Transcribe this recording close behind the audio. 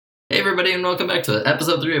everybody, and welcome back to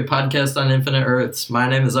episode 3 of Podcast on Infinite Earths. My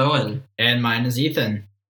name is Owen. And mine is Ethan.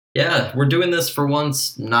 Yeah, we're doing this for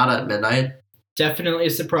once, not at midnight. Definitely a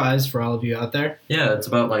surprise for all of you out there. Yeah, it's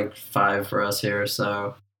about like 5 for us here,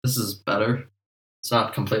 so this is better. It's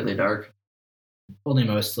not completely dark. Only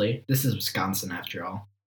mostly. This is Wisconsin, after all.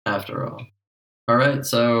 After all. Alright,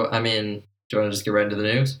 so, do you want to just get right into the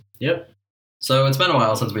news? Yep. So, it's been a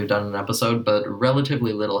while since we've done an episode, but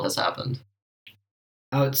relatively little has happened.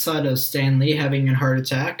 Outside of Stan Lee having a heart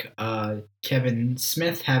attack, Kevin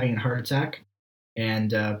Smith having a heart attack,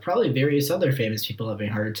 and probably various other famous people having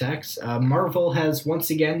heart attacks, Marvel has once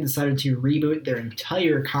again decided to reboot their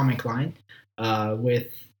entire comic line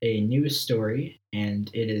with a new story,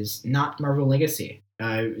 and it is not Marvel Legacy.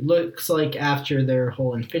 It looks like after their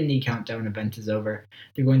whole Infinity Countdown event is over,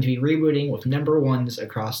 they're going to be rebooting with number ones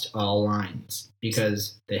across all lines,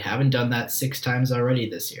 because they haven't done that 6 times already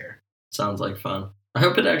this year. Sounds like fun. I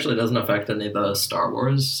hope it actually doesn't affect any of the Star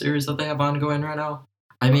Wars series that they have ongoing right now.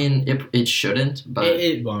 It shouldn't, but...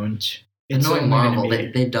 It won't. It's knowing only Marvel, gonna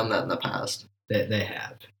be- they've done that in the past. They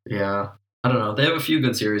have. Yeah. I don't know. They have a few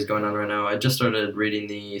good series going on right now. I just started reading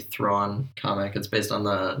the Thrawn comic. It's based on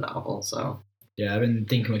the novel, so... Yeah, I've been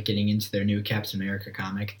thinking of getting into their new Captain America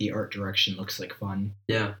comic. The art direction looks like fun.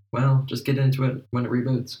 Yeah, well, just get into it when it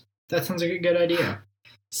reboots. That sounds like a good idea.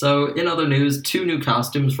 So, in other news, 2 new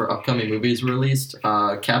costumes for upcoming movies were released.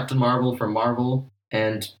 Captain Marvel from Marvel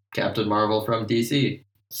and Captain Marvel from DC.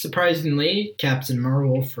 Surprisingly, Captain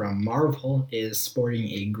Marvel from Marvel is sporting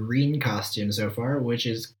a green costume so far, which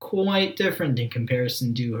is quite different in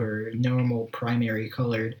comparison to her normal primary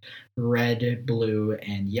colored red, blue,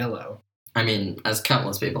 and yellow. As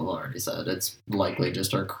countless people have already said, it's likely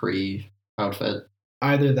just her Kree outfit.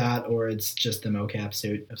 Either that or it's just the mocap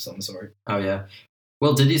suit of some sort. Oh, yeah.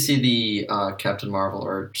 Well, did you see the Captain Marvel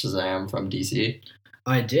or Shazam from DC?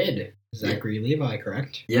 I did. Zachary Levi,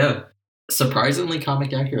 correct? Yeah. Surprisingly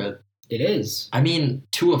comic accurate. It is.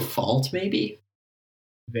 To a fault, maybe?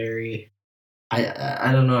 Very.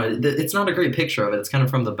 I don't know. It's not a great picture of it. It's kind of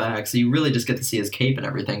from the back, so you really just get to see his cape and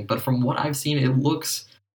everything. But from what I've seen, it looks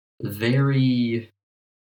very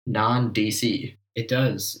non-DC. It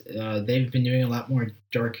does. They've been doing a lot more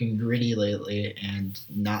dark and gritty lately and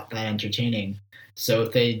not that entertaining. So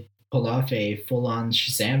if they pull off a full-on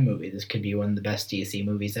Shazam movie, this could be one of the best DC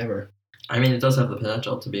movies ever. It does have the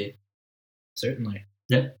potential to be. Certainly.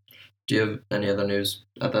 Yeah. Do you have any other news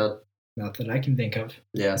at that? Not that I can think of.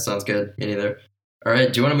 Yeah, sounds good. Me neither. All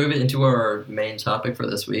right, do you want to move it into our main topic for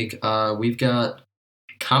this week? We've got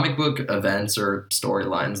comic book events or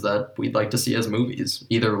storylines that we'd like to see as movies,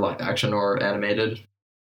 either live action or animated.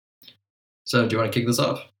 So, do you want to kick this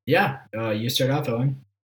off? Yeah, you start off, Owen.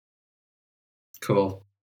 Cool.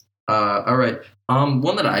 All right.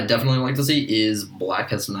 One that I definitely like to see is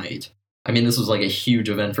Blackest Night. This was like a huge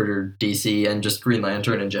event for DC and just Green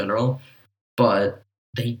Lantern in general, but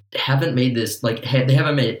they haven't made this, they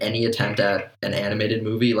haven't made any attempt at an animated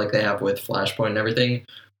movie like they have with Flashpoint and everything,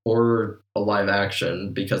 or a live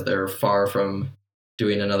action, because they're far from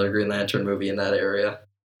doing another Green Lantern movie in that area.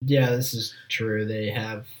 Yeah, this is true. They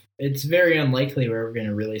have. It's very unlikely we're ever going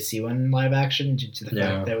to really see one in live action due to the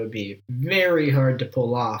fact that would be very hard to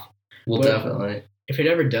pull off. Well, but definitely. If it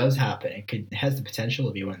ever does happen, it has the potential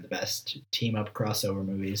to be one of the best team-up crossover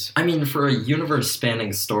movies. For a universe-spanning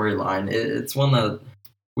storyline, it's one that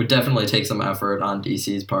would definitely take some effort on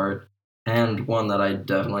DC's part, and one that I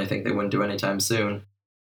definitely think they wouldn't do anytime soon.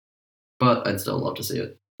 But I'd still love to see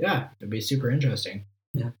it. Yeah, it'd be super interesting.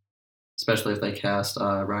 Yeah. Especially if they cast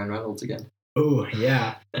Ryan Reynolds again. Oh,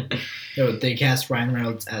 yeah. No, they cast Ryan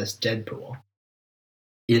Reynolds as Deadpool.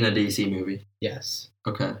 In a DC movie? Yes.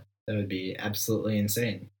 Okay. That would be absolutely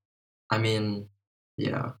insane.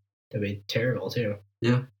 Yeah. That'd be terrible, too.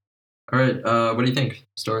 Yeah. All right, what do you think?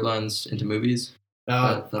 Storylines into movies?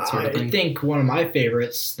 That sort of thing? I think one of my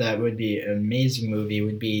favorites that would be an amazing movie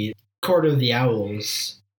would be Court of the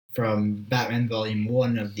Owls from Batman Volume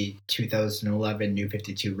 1 of the 2011 New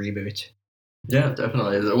 52 reboot. Yeah,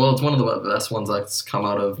 definitely. Well, it's one of the best ones that's come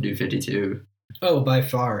out of New 52. Oh, by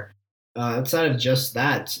far. Outside of just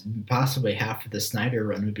that, possibly half of the Snyder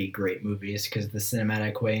run would be great movies, because the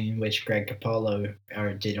cinematic way in which Greg Capullo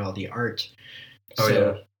did all the art. Oh,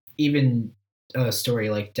 so yeah. Even a story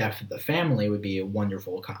like Death of the Family would be a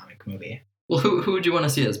wonderful comic movie. Well, who would you want to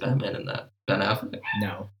see as Batman in that? Ben Affleck?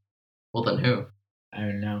 No. Well, then who? I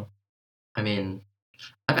don't know. I'd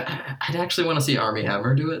actually want to see Armie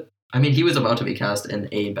Hammer do it. He was about to be cast in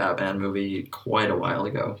a Batman movie quite a while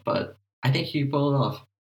ago, but I think he could pull it off.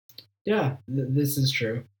 Yeah, this is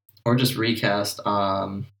true. Or just recast,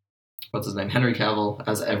 what's his name? Henry Cavill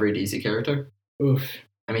as every DC character. Oof.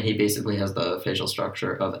 I mean, he basically has the facial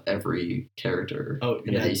structure of every character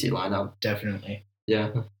in the yeah, DC lineup. definitely.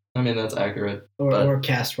 Yeah, I mean that's accurate. Or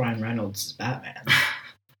cast Ryan Reynolds as Batman.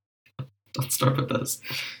 Let's start with this.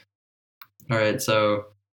 All right, so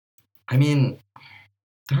I mean,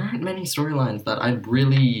 there aren't many storylines that I'd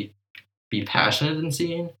really be passionate in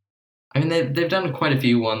seeing. I mean, they've done quite a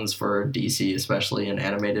few ones for DC, especially in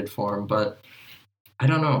animated form, but I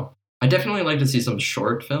don't know. I definitely like to see some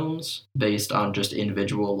short films based on just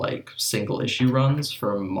individual, like, single issue runs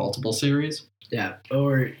from multiple series. Yeah,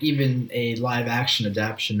 or even a live action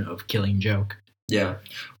adaptation of Killing Joke. Yeah.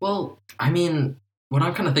 Well, I mean, what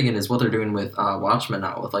I'm kind of thinking is what they're doing with Watchmen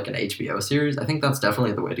now with, like, an HBO series. I think that's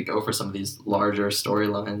definitely the way to go for some of these larger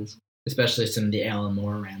storylines. Especially some of the Alan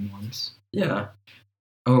Moore ran ones. Yeah.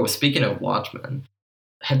 Oh, speaking of Watchmen,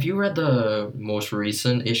 have you read the most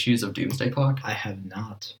recent issues of Doomsday Clock? I have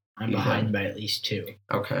not. I'm You behind have? by at least 2.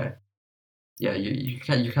 Okay. Yeah, you're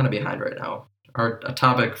kind of behind right now. Our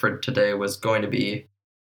topic for today was going to be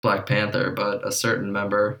Black Panther, but a certain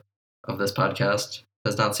member of this podcast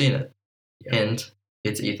has not seen it. Yep. Hint,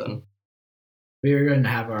 it's Ethan. We were going to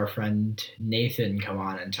have our friend Nathan come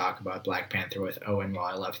on and talk about Black Panther with Owen while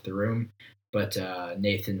I left the room, but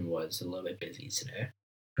Nathan was a little bit busy today.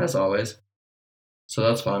 As always. So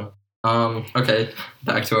that's fun. Okay,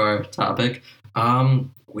 back to our topic.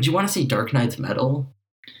 Would you want to see Dark Knight's Metal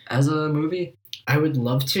as a movie? I would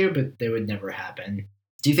love to, but they would never happen.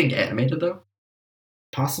 Do you think animated though?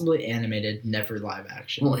 Possibly animated, never live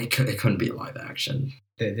action. Well, it couldn't be live action.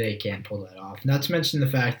 They can't pull that off. Not to mention the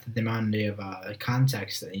fact that the amount of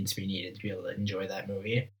context that needs to be needed to be able to enjoy that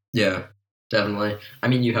movie. Yeah, definitely. I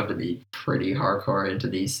mean, you have to be pretty hardcore into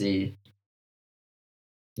DC.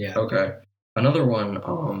 Yeah. Okay. Another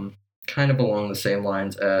one, kind of along the same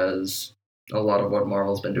lines as a lot of what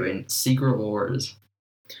Marvel's been doing. Secret Wars.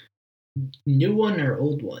 New one or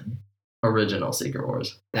old one? Original Secret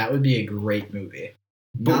Wars. That would be a great movie.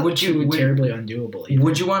 But Not terribly undoable either.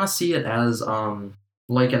 Would you want to see it as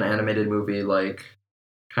like an animated movie, like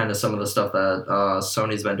kind of some of the stuff that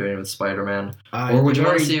Sony's been doing with Spider-Man? Or would you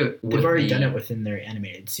want to see it with They've already done it within their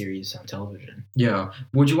animated series on television. Yeah.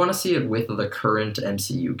 Would you want to see it with the current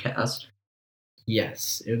MCU cast?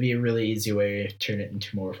 Yes. It would be a really easy way to turn it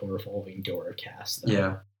into more of a revolving door cast. Though.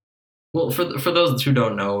 Yeah. Well, for those who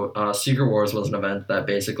don't know, Secret Wars was an event that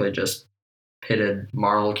basically just pitted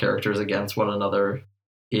Marvel characters against one another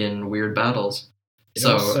in weird battles. It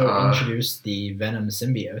also introduced the Venom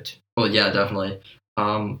symbiote. Well, yeah, definitely.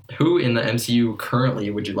 Who in the MCU currently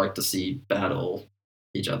would you like to see battle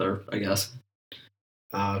each other, I guess?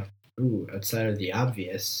 Outside of the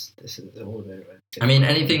obvious, this is a little bit of a... I mean,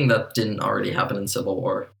 anything that didn't already happen in Civil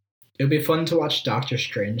War. It would be fun to watch Doctor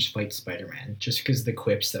Strange fight Spider-Man, just because of the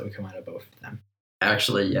quips that would come out of both of them.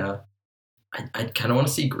 Actually, yeah. I kind of want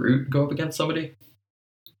to see Groot go up against somebody.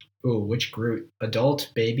 Ooh, which Groot? Adult,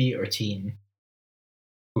 baby, or teen?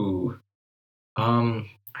 Ooh.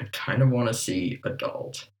 I kind of want to see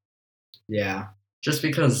adult. Yeah. Just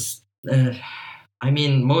because, I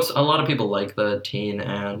mean, a lot of people like the teen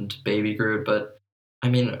and baby Groot, but I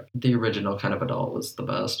mean, the original kind of adult was the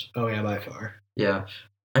best. Oh yeah, by far. Yeah.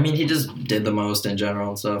 I mean, he just did the most in general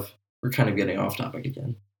and stuff. We're kind of getting off topic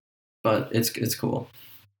again. But it's cool.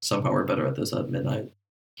 Somehow we're better at this at midnight.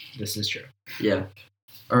 This is true. Yeah.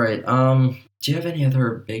 All right. Do you have any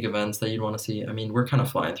other big events that you'd want to see? I mean, we're kind of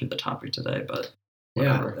flying through the topic today, but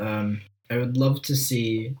whatever. Yeah. I would love to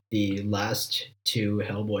see the last 2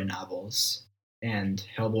 Hellboy novels and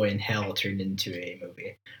Hellboy in Hell turned into a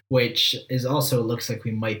movie, which is also looks like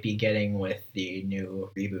we might be getting with the new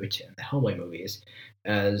reboot in the Hellboy movies,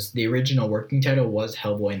 as the original working title was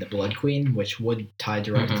Hellboy and the Blood Queen, which would tie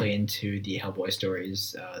directly into the Hellboy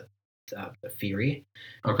stories, the Fury.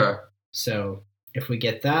 Okay. So if we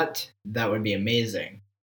get that, that would be amazing.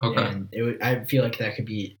 Okay. And I feel like that could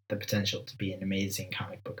be the potential to be an amazing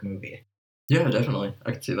comic book movie. Yeah, definitely.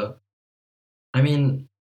 I could see that. I mean,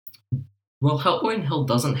 well, Hellboy in Hell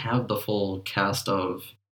doesn't have the full cast of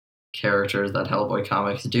characters that Hellboy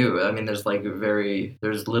comics do. I mean, there's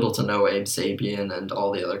little to no Abe Sapien and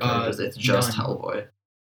all the other characters. It's just none. Hellboy.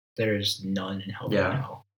 There's none in Hellboy in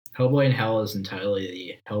Hell. Hellboy in Hell is entirely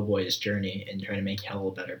the Hellboy's journey in trying to make Hell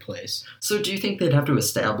a better place. So do you think they'd have to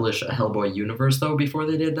establish a Hellboy universe, though, before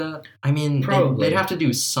they did that? I mean, probably. They'd have to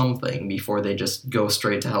do something before they just go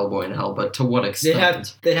straight to Hellboy in Hell, but to what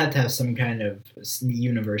extent? They'd have to have some kind of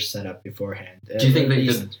universe set up beforehand. Do you think they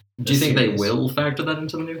could? Do you think they will factor that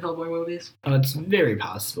into the new Hellboy movies? It's very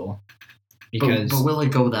possible. Because but will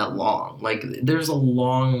it go that long? Like, there's a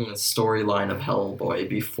long storyline of Hellboy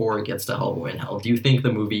before it gets to Hellboy in Hell. Do you think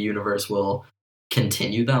the movie universe will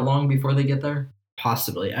continue that long before they get there?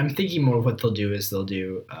 Possibly. I'm thinking more of what they'll do is they'll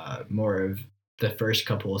do more of the first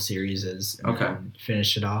couple of series and Okay. then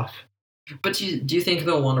finish it off. But do you think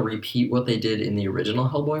they'll want to repeat what they did in the original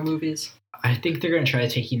Hellboy movies? I think they're going to try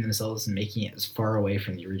taking themselves and making it as far away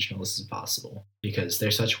from the originals as possible because they're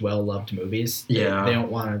such well-loved movies. Yeah. They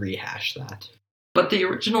don't want to rehash that. But the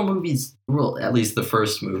original movies, well, at least the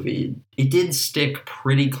first movie, it did stick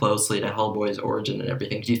pretty closely to Hellboy's origin and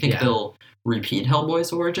everything. Do you think they'll repeat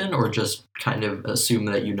Hellboy's origin or just kind of assume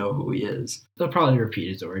that you know who he is? They'll probably repeat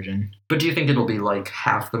his origin. But do you think it'll be like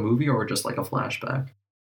half the movie or just like a flashback?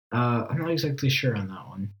 I'm not exactly sure on that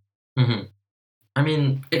one. Mm-hmm. I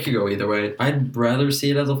mean, it could go either way. I'd rather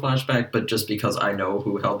see it as a flashback, but just because I know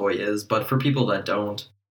who Hellboy is. But for people that don't,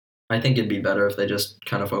 I think it'd be better if they just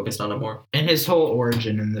kind of focused on it more. And his whole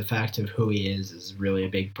origin and the fact of who he is really a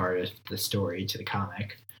big part of the story to the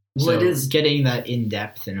comic. Well, So it is. getting that in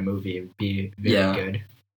depth in a movie would be very good.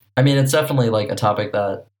 I mean, it's definitely like a topic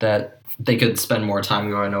that they could spend more time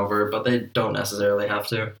going over, but they don't necessarily have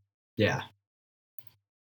to. Yeah.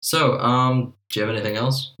 So, do you have anything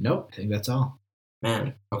else? Nope. I think that's all.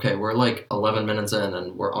 Man, okay, we're like 11 minutes in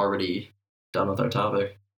and we're already done with our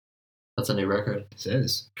topic. That's a new record. This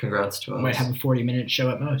is. Congrats to us. Might have a 40-minute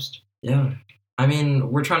show at most. Yeah. I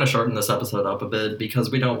mean, we're trying to shorten this episode up a bit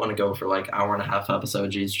because we don't want to go for like hour and a half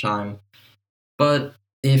episodes each time. But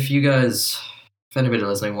if anybody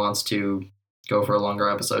listening wants to go for a longer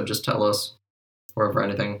episode, just tell us. Or for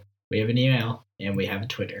anything. We have an email and we have a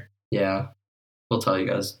Twitter. Yeah. We'll tell you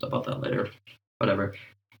guys about that later. Whatever.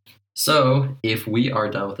 So, if we are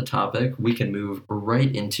done with the topic, we can move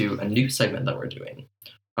right into a new segment that we're doing.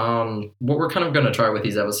 What we're kind of going to try with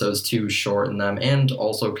these episodes to shorten them and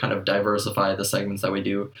also kind of diversify the segments that we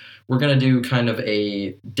do. We're going to do kind of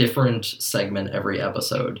a different segment every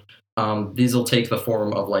episode. These will take the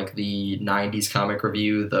form of like the 90s comic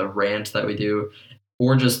review, the rant that we do,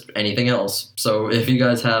 or just anything else. So if you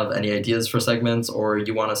guys have any ideas for segments or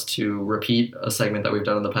you want us to repeat a segment that we've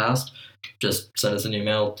done in the past, just send us an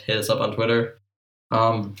email, hit us up on Twitter.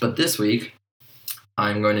 But this week,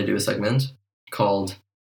 I'm going to do a segment called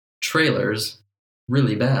Trailers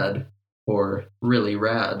Really Bad or Really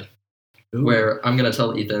Rad, Ooh. where I'm going to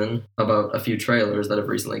tell Ethan about a few trailers that have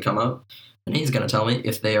recently come out, and he's going to tell me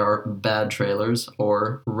if they are bad trailers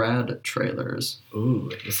or rad trailers.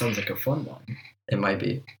 Ooh, this sounds like a fun one. It might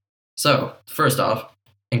be. So, first off,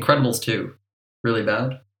 Incredibles 2. Really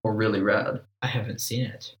bad or really rad? I haven't seen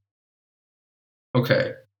it.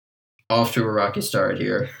 Okay. Off to a rocky start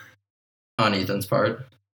here on Ethan's part.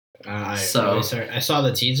 I saw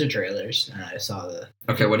the teaser trailers and I saw the.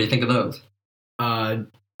 Okay, what do you think of those?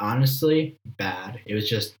 Honestly, bad. It was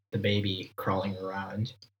just the baby crawling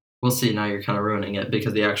around. We'll see. Now you're kind of ruining it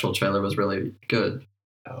because the actual trailer was really good.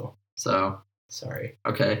 Oh, So, sorry.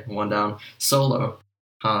 okay, one down. Solo.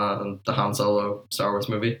 The Han Solo Star Wars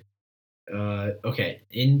movie. Okay.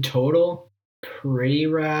 In total, pretty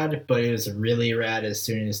rad, but it was really rad as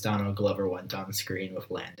soon as Donald Glover went on screen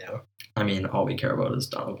with Lando. I mean, all we care about is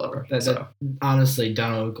Donald Glover. Honestly,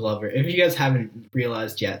 Donald Glover. If you guys haven't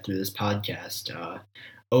realized yet through this podcast,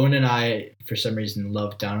 Owen and I, for some reason,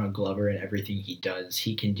 love Donald Glover and everything he does.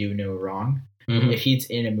 He can do no wrong. Mm-hmm. If he's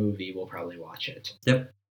in a movie, we'll probably watch it.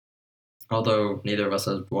 Yep. Although neither of us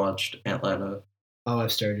has watched Atlanta. Oh,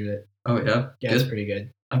 I've started it. Oh, yeah? Yeah, Good? it's pretty good.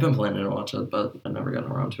 I've been planning to watch it, but I've never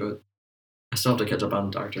gotten around to it. I still have to catch up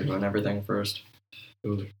on Doctor Who and everything first.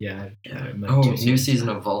 Ooh, yeah. New season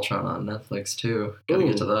of Voltron on Netflix, too. Gotta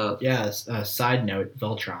get to that. Yeah, side note,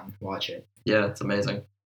 Voltron. Watch it. Yeah, it's amazing.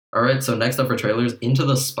 All right, so next up for trailers, Into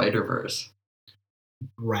the Spider-Verse.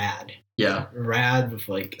 Rad. Yeah. Rad with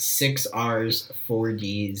like 6 R's, 4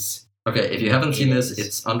 D's. Okay, if you haven't seen this,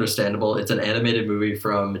 it's understandable. It's an animated movie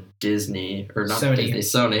from Disney, or not Sony.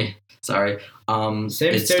 Sony. Sorry.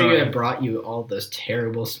 Same studio that brought you all those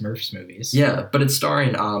terrible Smurfs movies. Yeah, but it's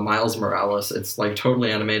starring Miles Morales. It's like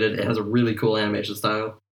totally animated. It has a really cool animation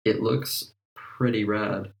style. It looks pretty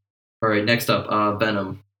rad. All right, next up,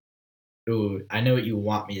 Venom. Ooh, I know what you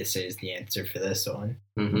want me to say is the answer for this one.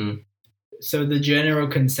 Mm-hmm. So the general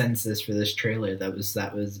consensus for this trailer that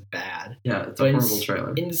was bad. Yeah, it's a horrible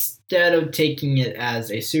trailer. Instead of taking it as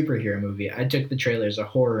a superhero movie, I took the trailer as a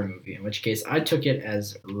horror movie. In which case, I took it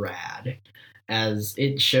as rad, as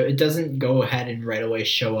it doesn't go ahead and right away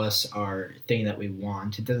show us our thing that we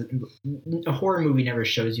want. It doesn't. A horror movie never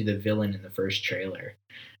shows you the villain in the first trailer.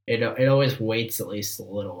 It always waits at least a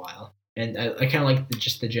little while. And I kind of like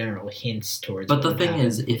just the general hints towards. But the thing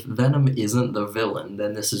is, if Venom isn't the villain,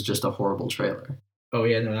 then this is just a horrible trailer. Oh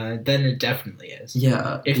yeah, no, then it definitely is.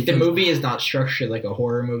 Yeah. If the movie is not structured like a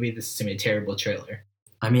horror movie, this is gonna be a terrible trailer.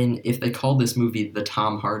 I mean, if they called this movie the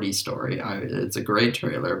Tom Hardy story, it's a great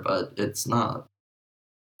trailer, but it's not.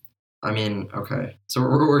 I mean, okay, so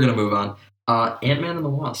we're gonna move on. Ant-Man and the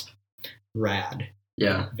Wasp. Rad.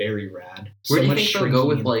 Yeah. Very rad. Where So do you much think they'll shrinking go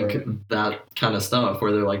with and like growing. that kind of stuff,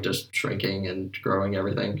 where they're like just shrinking and growing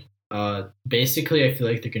everything? Basically, I feel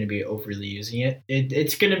like they're going to be overly using it.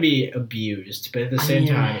 It's going to be abused, but at the I same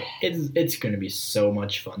mean, time, it's going to be so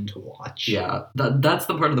much fun to watch. yeah, that's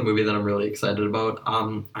the part of the movie that I'm really excited about.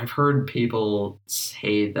 I've heard people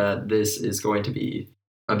say that this is going to be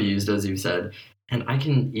abused, as you said, and I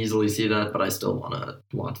can easily see that, but I still want to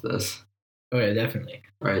watch this. Oh yeah, definitely.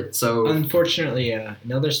 Right. So, Unfortunately,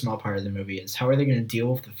 another small part of the movie is how are they going to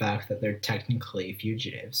deal with the fact that they're technically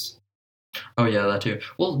fugitives? oh yeah, that too.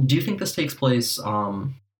 Well, do you think this takes place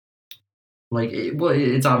well,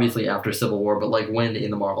 it's obviously after Civil War, but like when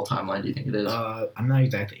in the Marvel timeline do you think it is? I'm not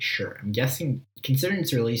exactly sure. I'm guessing, considering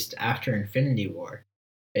it's released after Infinity War,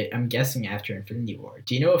 I'm guessing after Infinity War.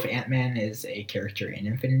 Do you know if Ant Man is a character in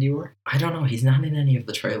Infinity War? I don't know. He's not in any of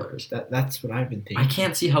the trailers. That's what I've been thinking. I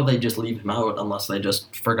can't see how they just leave him out unless they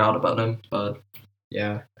just forgot about him. But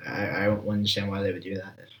Yeah, I don't understand why they would do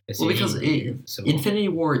that. well, because Infinity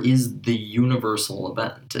War is the universal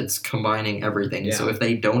event. It's combining everything. Yeah. So if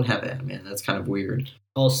they don't have Ant-Man, that's kind of weird.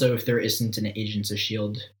 Also, if there isn't an Agents of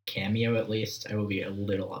S.H.I.E.L.D. cameo, at least, I will be a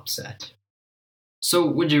little upset. So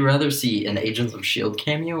would you rather see an Agents of S.H.I.E.L.D.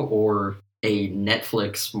 cameo or a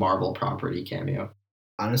Netflix Marvel property cameo?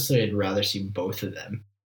 Honestly, I'd rather see both of them.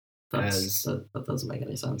 That doesn't make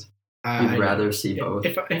any sense. I'd You'd rather see both?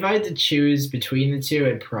 If I had to choose between the two,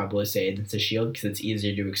 I'd probably say Agents of S.H.I.E.L.D. because it's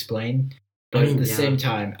easier to explain. But at the same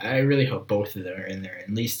time, I really hope both of them are in there, at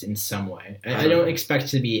least in some way. I don't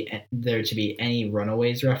expect there to be any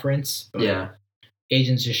Runaways reference. But yeah.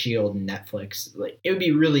 Agents of S.H.I.E.L.D. and Netflix, like it would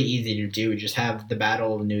be really easy to do. Just have the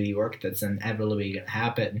Battle of New York that's inevitably going to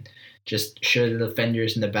happen. Just show the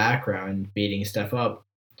defenders in the background beating stuff up,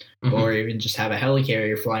 or even just have a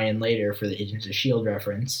helicarrier fly in later for the Agents of S.H.I.E.L.D.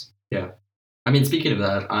 reference. Yeah. I mean, speaking of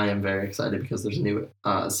that, I am very excited because there's a new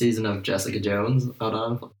season of Jessica Jones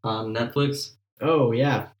out on Netflix. Oh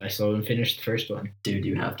yeah, I still haven't finished the first one. Dude,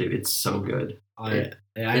 you have to. It's so good.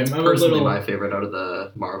 It's personally my favorite out of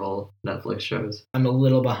the Marvel Netflix shows. I'm a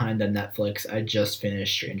little behind on Netflix. I just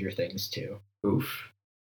finished Stranger Things too. Oof.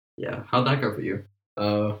 Yeah. How'd that go for you?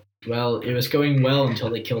 Well, it was going well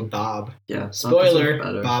until they killed Bob. Yeah.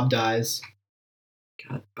 Spoiler, Bob dies.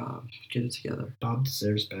 God, Bob, get it together. Bob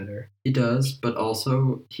deserves better. He does, but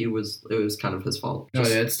also it was kind of his fault. Yeah,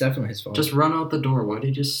 it's definitely his fault. Just run out the door. Why did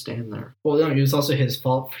he just stand there? Well, no, it was also his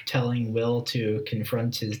fault for telling Will to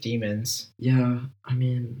confront his demons. Yeah, I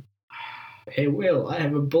mean... Hey, Will, I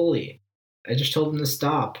have a bully. I just told him to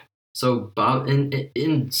stop. So, Bob,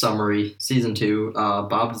 in summary, Season 2,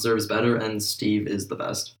 Bob deserves better and Steve is the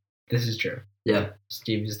best. This is true. Yeah.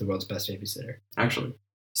 Steve is the world's best babysitter. Actually.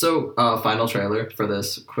 So, final trailer for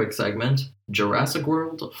this quick segment. Jurassic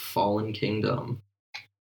World Fallen Kingdom.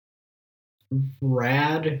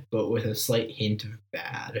 Rad, but with a slight hint of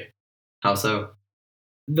bad. How so?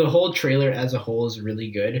 The whole trailer as a whole is really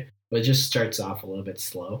good, but it just starts off a little bit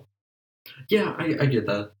slow. Yeah, I get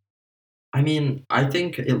that. I mean, I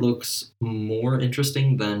think it looks more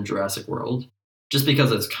interesting than Jurassic World, just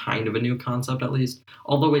because it's kind of a new concept at least,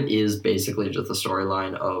 although it is basically just the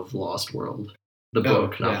storyline of Lost World. The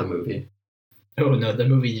book, not the movie. Oh no, the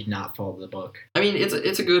movie did not follow the book. I mean,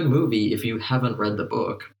 it's a good movie if you haven't read the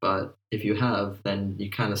book, but if you have, then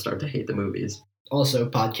you kind of start to hate the movies. Also,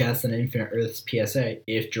 Podcast and Infinite Earth's PSA.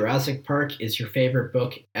 If Jurassic Park is your favorite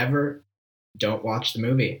book ever, don't watch the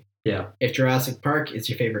movie. Yeah. If Jurassic Park is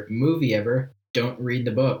your favorite movie ever, don't read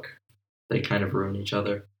the book. They kind of ruin each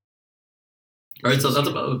other. All right, so that's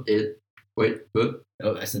about it. Wait, what?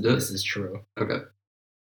 Oh, I said this is true. Okay.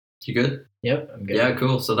 You good? Yep, I'm good. Yeah,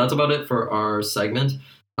 cool. So that's about it for our segment.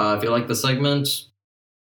 If you like the segment,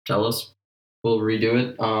 tell us. We'll redo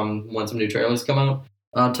it when some new trailers come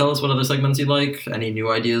out. Tell us what other segments you'd like. Any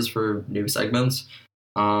new ideas for new segments.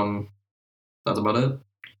 That's about it.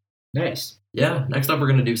 Nice. Yeah, next up we're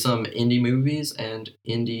going to do some indie movies and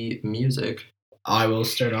indie music. I will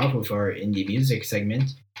start off with our indie music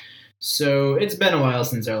segment. So it's been a while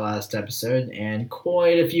since our last episode, and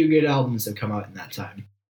quite a few good albums have come out in that time.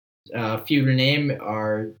 A few to name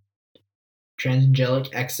are Transangelic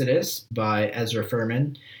Exodus by Ezra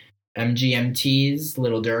Furman, MGMT's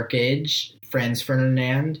Little Dark Age, Franz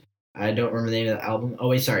Ferdinand, I don't remember the name of the album.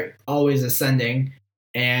 Always Ascending,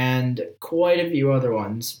 and quite a few other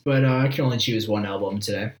ones, but I can only choose one album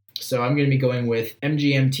today. So I'm going to be going with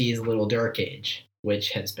MGMT's Little Dark Age,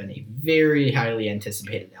 which has been a very highly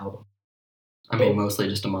anticipated album. I mean, mostly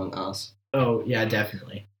just among us. Oh yeah,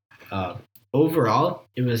 definitely. Uh, Overall,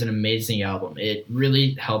 it was an amazing album. It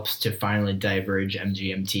really helps to finally diverge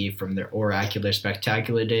MGMT from their oracular,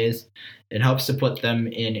 spectacular days. It helps to put them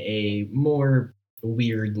in a more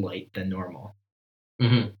weird light than normal.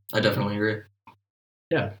 I definitely agree.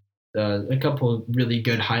 Yeah. A couple really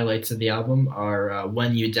good highlights of the album are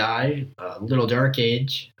When You Die, Little Dark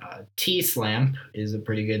Age, T Slamp is a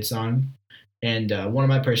pretty good song, and one of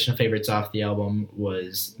my personal favorites off the album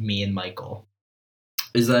was Me and Michael.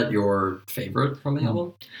 Is that your favorite from the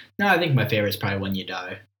album? No, I think my favorite is probably When You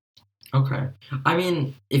Die. Okay. I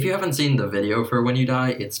mean, if you haven't seen the video for When You Die,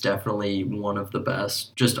 it's definitely one of the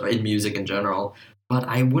best, just in music in general. But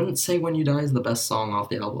I wouldn't say When You Die is the best song off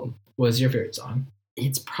the album. What was your favorite song?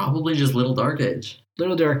 It's probably just Little Dark Age.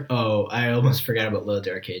 Little Dark. Oh, I almost forgot about Little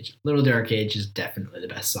Dark Age. Little Dark Age is definitely the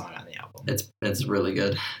best song on the album. It's really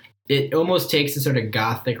good. It almost takes a sort of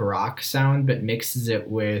gothic rock sound, but mixes it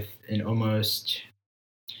with an almost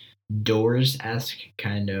Doors-esque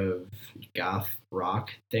kind of goth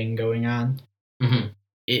rock thing going on. hmm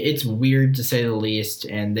It's weird to say the least,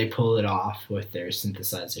 and they pull it off with their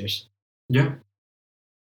synthesizers. Yeah,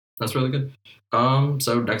 that's really good.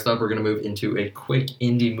 So next up, we're gonna move into a quick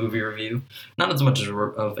indie movie review. Not as much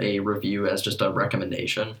of a review as just a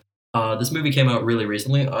recommendation. This movie came out really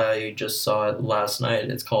recently. I just saw it last night.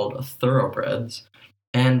 It's called Thoroughbreds,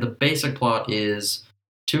 and the basic plot is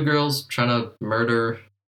two girls trying to murder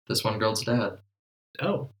this one girl's dad.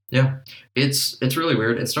 Oh, Yeah, it's really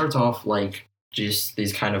weird. It starts off like just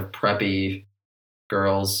these kind of preppy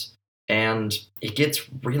girls, and it gets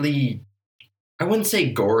really, I wouldn't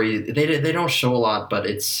say gory. They don't show a lot, but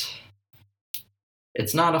it's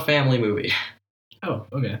not a family movie. oh,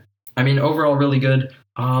 okay. I mean, overall, really good.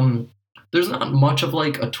 There's not much of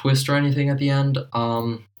like a twist or anything at the end.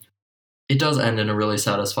 It does end in a really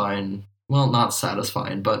satisfying, well, not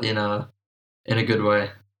satisfying, but in a good way.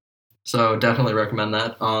 So definitely recommend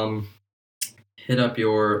that. Hit up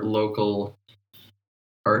your local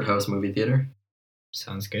art house movie theater.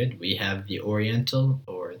 Sounds good. We have the Oriental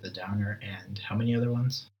or the Downer, and how many other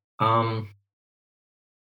ones? Um,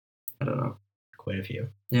 I don't know. Quite a few.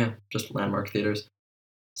 Yeah, just landmark theaters.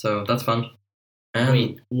 So that's fun. And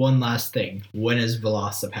Wait, one last thing. When is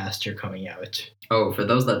Velocipaster coming out? oh, for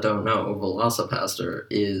those that don't know, Velocipaster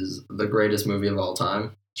is the greatest movie of all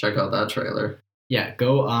time. Check out that trailer. Yeah,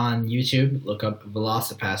 go on YouTube, look up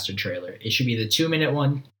Velocipaster trailer. It should be the 2-minute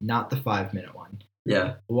one, not the 5-minute one.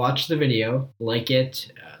 Yeah, Watch the video, like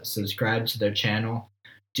it, subscribe to their channel,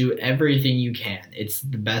 do everything you can. It's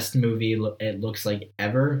the best movie it looks like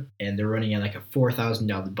ever, and they're running at like a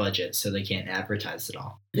 $4,000 budget, so they can't advertise it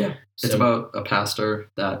all. yeah. It's So about a pastor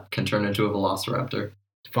that can turn into a velociraptor.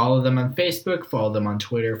 follow them on Facebook, follow them on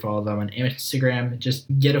Twitter, follow them on Instagram. Just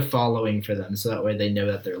get a following for them, so that way they know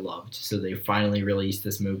that they're loved. So they finally released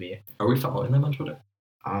this movie. Are we following them on Twitter?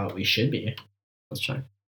 We should be. Let's check.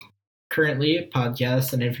 Currently,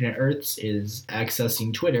 Podcast on Infinite Earths is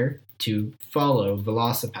accessing Twitter to follow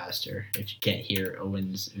Velocipaster if you can't hear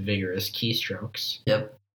Owen's vigorous keystrokes.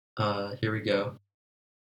 Yep. Here we go.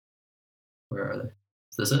 Where are they?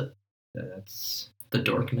 Is this it? That's The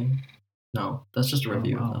Dorkening? No, that's just a Oh,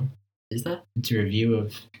 review wow. of them. Is that? it's a review of.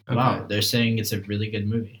 Okay. Wow, they're saying it's a really good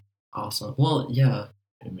movie. Awesome. Well, yeah,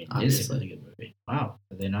 I mean, it is a Obviously. really good movie. Wow,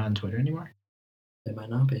 are they not on Twitter anymore? they might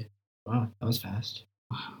not be. Wow, that was fast.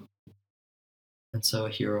 Wow. And so a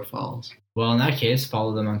hero falls. Well, in that case,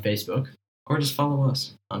 follow them on Facebook. Or just follow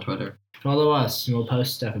us on Twitter. Follow us, and we'll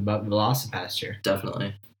post stuff about Velocipaster,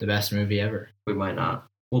 Definitely. the best movie ever. We might not.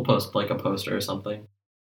 We'll post like a poster or something.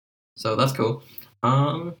 So that's cool.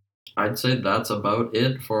 I'd say that's about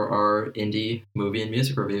it for our indie movie and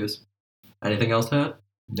music reviews. Anything else to add?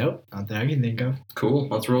 Nope, not that I can think of. Cool.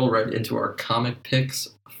 Let's roll right into our comic picks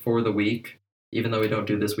for the week. Even though we don't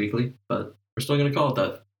do this weekly, but we're still gonna call it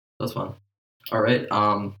that. That's fun. All right.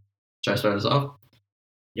 Should I start us off?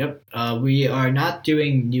 Yep. We are not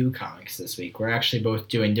doing new comics this week. We're actually both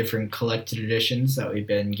doing different collected editions that we've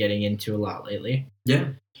been getting into a lot lately. Yeah.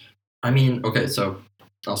 I mean, okay, so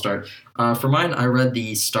I'll start. For mine, I read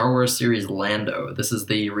the Star Wars series Lando. This is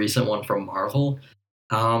the recent one from Marvel.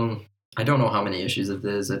 I don't know how many issues it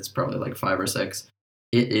is. It's probably like 5 or 6.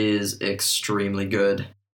 It is extremely good.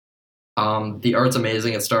 The art's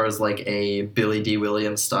amazing. It stars like a Billy D.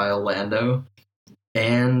 Williams style Lando.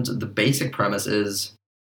 And the basic premise is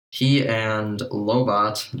he and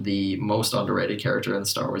Lobot, the most underrated character in the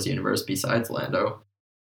Star Wars universe besides Lando,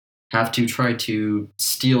 have to try to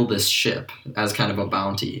steal this ship as kind of a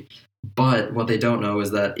bounty. But what they don't know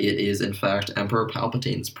is that it is, in fact, Emperor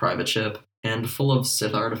Palpatine's private ship and full of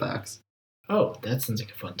Sith artifacts. Oh, that sounds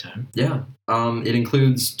like a fun time. Yeah. It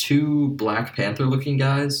includes two Black Panther looking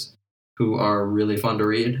guys who are really fun to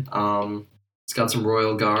read. It's got some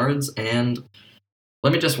royal guards, and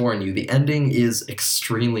let me just warn you, the ending is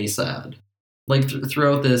extremely sad. Like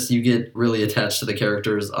throughout this, you get really attached to the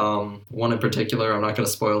characters. One in particular, I'm not going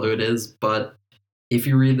to spoil who it is, but if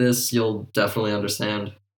you read this, you'll definitely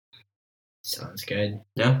understand. Sounds good.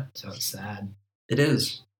 Yeah, Sounds sad. it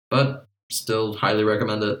is, but still highly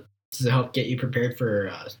recommend it. Does it help get you prepared for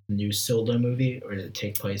a new Solo movie, or does it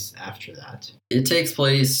take place after that? It takes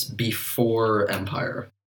place before Empire.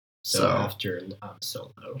 So after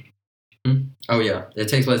Solo. Oh yeah, it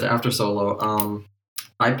takes place after Solo.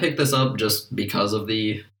 I picked this up just because of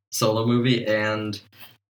the Solo movie, and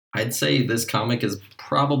I'd say this comic is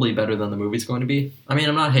probably better than the movie's going to be. I mean,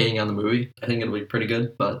 I'm not hating on the movie. I think it'll be pretty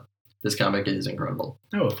good, but this comic is incredible.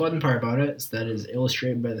 Oh, a fun part about it is that it's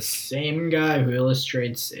illustrated by the same guy who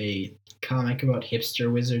illustrates a comic about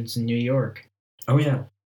hipster wizards in New York. Oh yeah,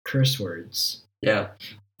 Curse words. yeah.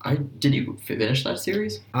 Did you finish that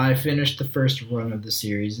series? I finished the first run of the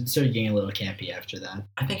series and started getting a little campy after that.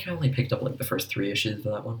 I think I only picked up like the first 3 issues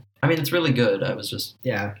of that one. I mean, it's really good. I was just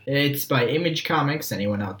Yeah, it's by Image Comics.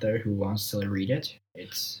 Anyone out there who wants to read it,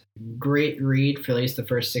 it's a great read for at least the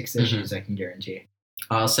first 6 issues. I can guarantee.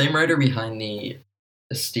 same writer behind the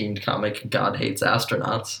esteemed comic God Hates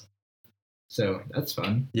Astronauts. So that's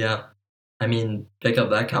fun. Yeah. I mean, pick up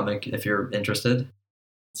that comic if you're interested.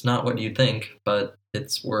 It's not what you think, but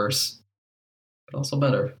it's worse, but also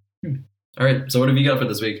better. All right, so what have you got for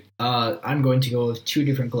this week? I'm going to go with two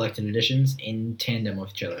different collected editions in tandem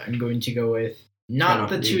with each other. I'm going to go with not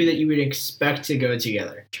the two that you would expect to go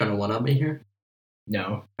together. Trying to one-up me here?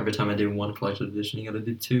 No. Every time I do one collected edition, you gotta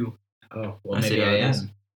do two. Oh, well, maybe I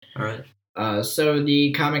am. All right. So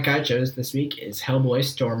the comic I chose this week is Hellboy: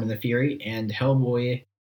 Storm and the Fury and Hellboy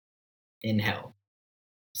in Hell,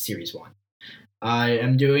 Series 1. I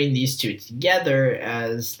am doing these two together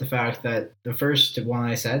as the fact that the first one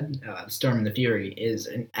I said, Storm and the Fury, is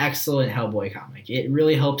an excellent Hellboy comic. It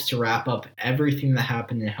really helps to wrap up everything that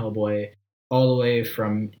happened in Hellboy all the way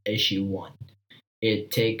from issue 1. It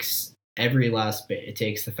takes every last bit. It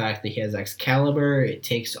takes the fact that he has Excalibur, it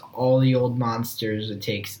takes all the old monsters, it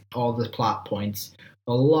takes all the plot points,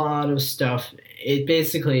 a lot of stuff. It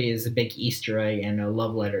basically is a big Easter egg and a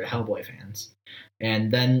love letter to Hellboy fans.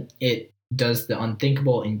 And then it does the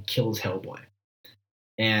unthinkable and kills Hellboy.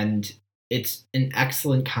 And it's an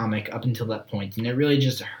excellent comic up until that point, and it really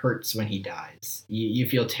just hurts when he dies. You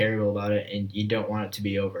feel terrible about it, and you don't want it to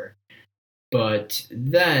be over. But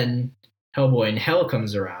then Hellboy in Hell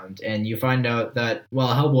comes around, and you find out that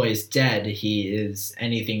while Hellboy is dead, he is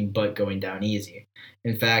anything but going down easy.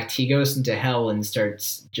 In fact, he goes into hell and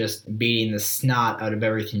starts just beating the snot out of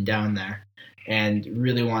everything down there, and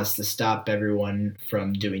really wants to stop everyone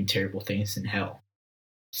from doing terrible things in hell.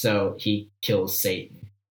 So he kills Satan.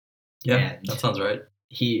 Yeah, that sounds right.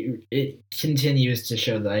 It continues to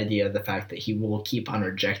show the idea of the fact that he will keep on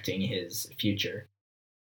rejecting his future.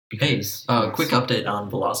 Because quick update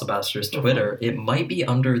on Velocipaster's Twitter. It might be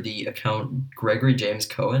under the account Gregory James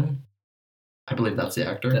Cohen. I believe that's the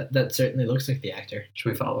actor. That certainly looks like the actor. Should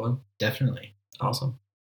we follow him? Definitely. Awesome.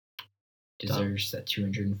 Deserves that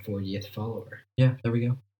 240th follower. Yeah, there we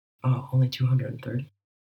go. Oh, only 230?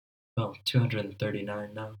 Well, 239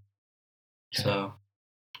 now. Okay. So,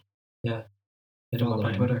 yeah. Hit him up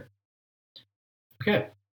on Twitter. Okay.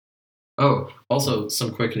 Oh, also,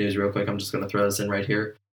 some quick news real quick. I'm just going to throw this in right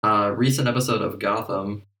here. Recent episode of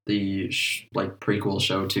Gotham, the prequel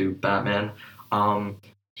show to Batman,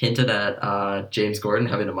 hinted at James Gordon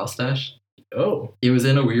having a mustache. Oh. It was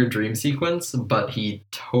in a weird dream sequence, but he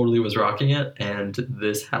totally was rocking it, and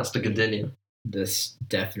this has to continue. This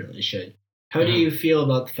definitely should. How do you feel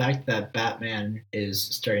about the fact that Batman is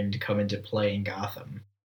starting to come into play in Gotham?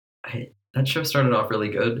 That show started off really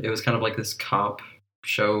good. It was kind of like this cop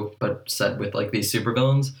show, but set with these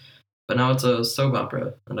supervillains. But now it's a soap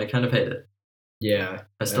opera, and I kind of hate it. Yeah.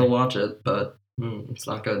 I still watch it, but it's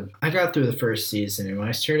not good. I got through the first season, and when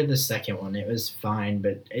I started the second one, it was fine,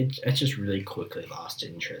 but it just really quickly lost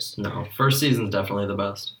interest. No, first season's definitely the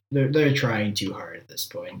best. They're trying too hard at this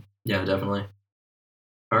point. Yeah, definitely.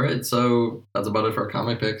 All right, so that's about it for our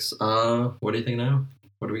comic picks. What do you think now?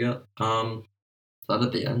 What do we got? Is that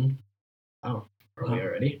at the end? Oh, are we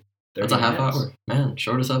already? That's a half hour. Man,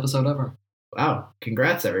 shortest episode ever. Wow,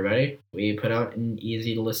 congrats everybody. We put out an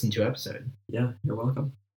easy to listen to episode. Yeah, you're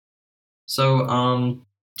welcome. So,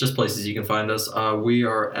 just places you can find us. We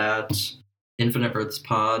are at Infinite Earths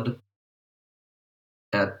Pod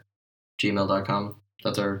at gmail.com.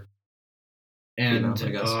 That's our and email, I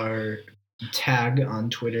guess. our tag on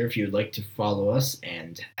Twitter if you'd like to follow us,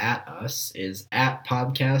 and at us is at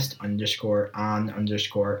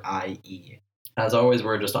podcast_on_IE. As always,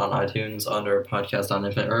 we're just on iTunes under Podcast on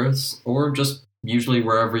Infinite Earths, or just usually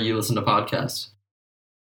wherever you listen to podcasts.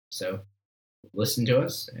 So listen to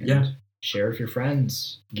us and Yeah. share with your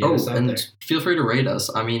friends. Get us out and there. feel free to rate us.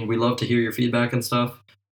 I mean, we love to hear your feedback and stuff.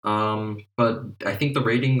 But I think the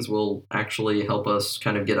ratings will actually help us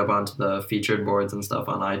kind of get up onto the featured boards and stuff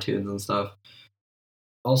on iTunes and stuff.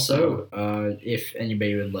 Also, if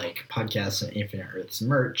anybody would like Podcasts on Infinite Earths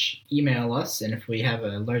merch, email us, and if we have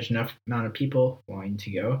a large enough amount of people wanting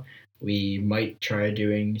to go, we might try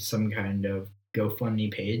doing some kind of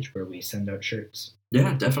GoFundMe page where we send out shirts.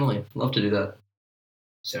 Yeah, definitely. Love to do that.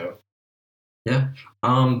 So, Yeah.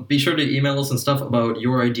 Be sure to email us and stuff about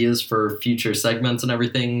your ideas for future segments and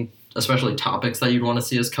everything, especially topics that you'd want to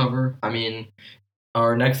see us cover. I mean,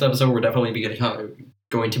 our next episode, we're definitely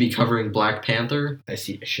going to be covering Black Panther. I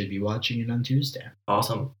should be watching it on Tuesday.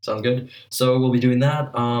 Awesome. Sounds good. So we'll be doing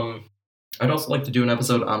that. I'd also like to do an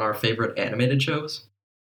episode on our favorite animated shows.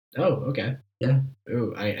 Oh, okay. Yeah.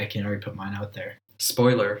 Oh, I can already put mine out there.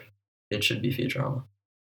 Spoiler, it should be Futurama.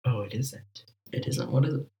 Oh, it isn't. It isn't. What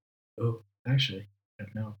is it? Oh, actually, I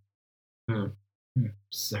don't know. This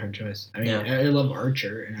is a hard choice. I mean, Yeah. I love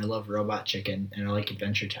Archer, and I love Robot Chicken, and I like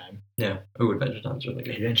Adventure Time. Yeah. Oh, Adventure Time's really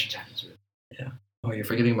good. Adventure Time is really. Oh, you're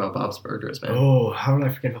forgetting about Bob's Burgers, man. Oh, how did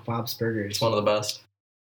I forget about Bob's Burgers? It's one of the best.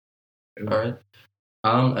 Ooh. All right.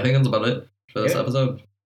 I think that's about it for this Yeah. episode.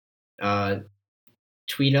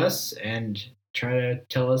 Tweet us and try to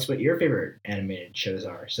tell us what your favorite animated shows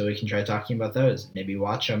are, so we can try talking about those. Maybe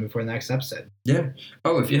watch them before the next episode. Yeah.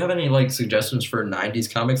 Oh, if you have any suggestions for '90s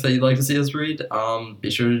comics that you'd like to see us read,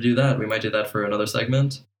 be sure to do that. We might do that for another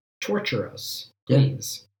segment. Torture us, Yeah.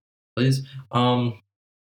 please. Please.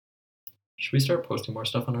 Should we start posting more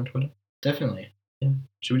stuff on our Twitter? Definitely.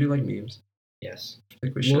 Should we do memes? Yes. I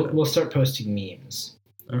think we should. We'll start posting memes.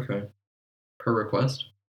 Okay. Per request?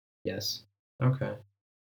 Yes. Okay.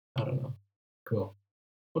 I don't know. Cool.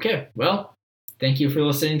 Okay. Well, thank you for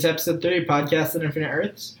listening to episode 3, Podcast on Infinite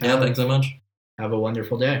Earths. Yeah, thanks so much. Have a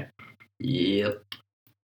wonderful day. Yep.